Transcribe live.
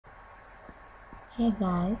Hey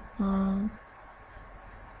guys,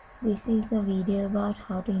 this is a video about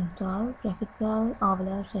how to install Graphical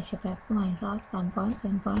Overlord Texture Pack for Minecraft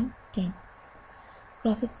 1.7.10.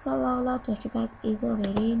 Graphical Overlord Texture Pack is a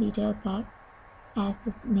very detailed pack, as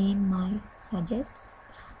the name might suggest.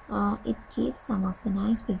 It keeps some of the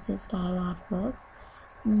nice pixel style artworks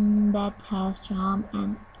that has charm,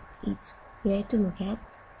 and it's great to look at.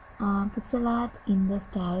 Pixel art in the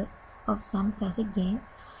style of some classic games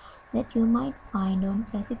that you might find on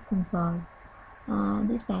classic console.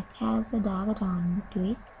 This pack has a darker tone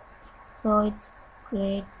to it, so it's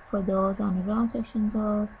great for those underground sections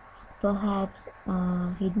or perhaps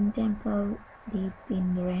a hidden temple deep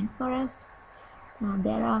in the rainforest.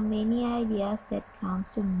 There are many ideas that comes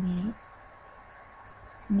to me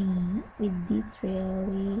with this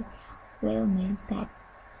really well made pack.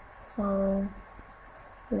 So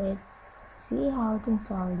let's see how to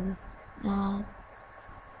install this.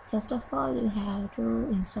 First of all, you have to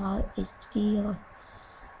install HD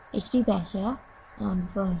patcher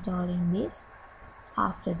before installing this.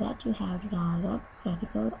 After that, you have to download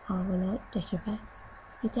Graphical Overlord Texture Pack.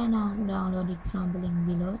 You can download it from the link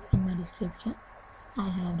below in my description. I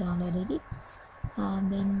have downloaded it.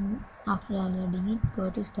 And then after downloading it, go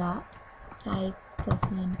to start, type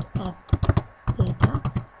 %app data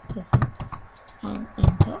percent and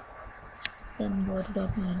enter. Then go to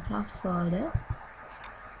 .minecraft folder.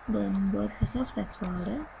 Then go to resource packs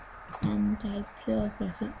folder and type your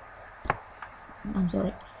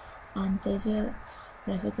and place your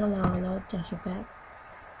Graphical Overlord Texture Pack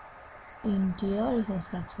into your resource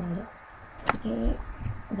packs folder. Okay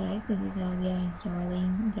guys, this is how we are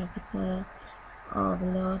installing Graphical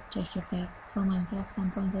Overlord Texture Pack for Minecraft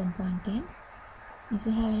 1.7.10. If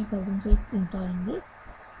you have any problems with installing this,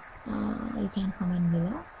 you can comment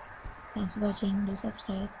below. Thanks for watching. Do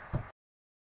subscribe.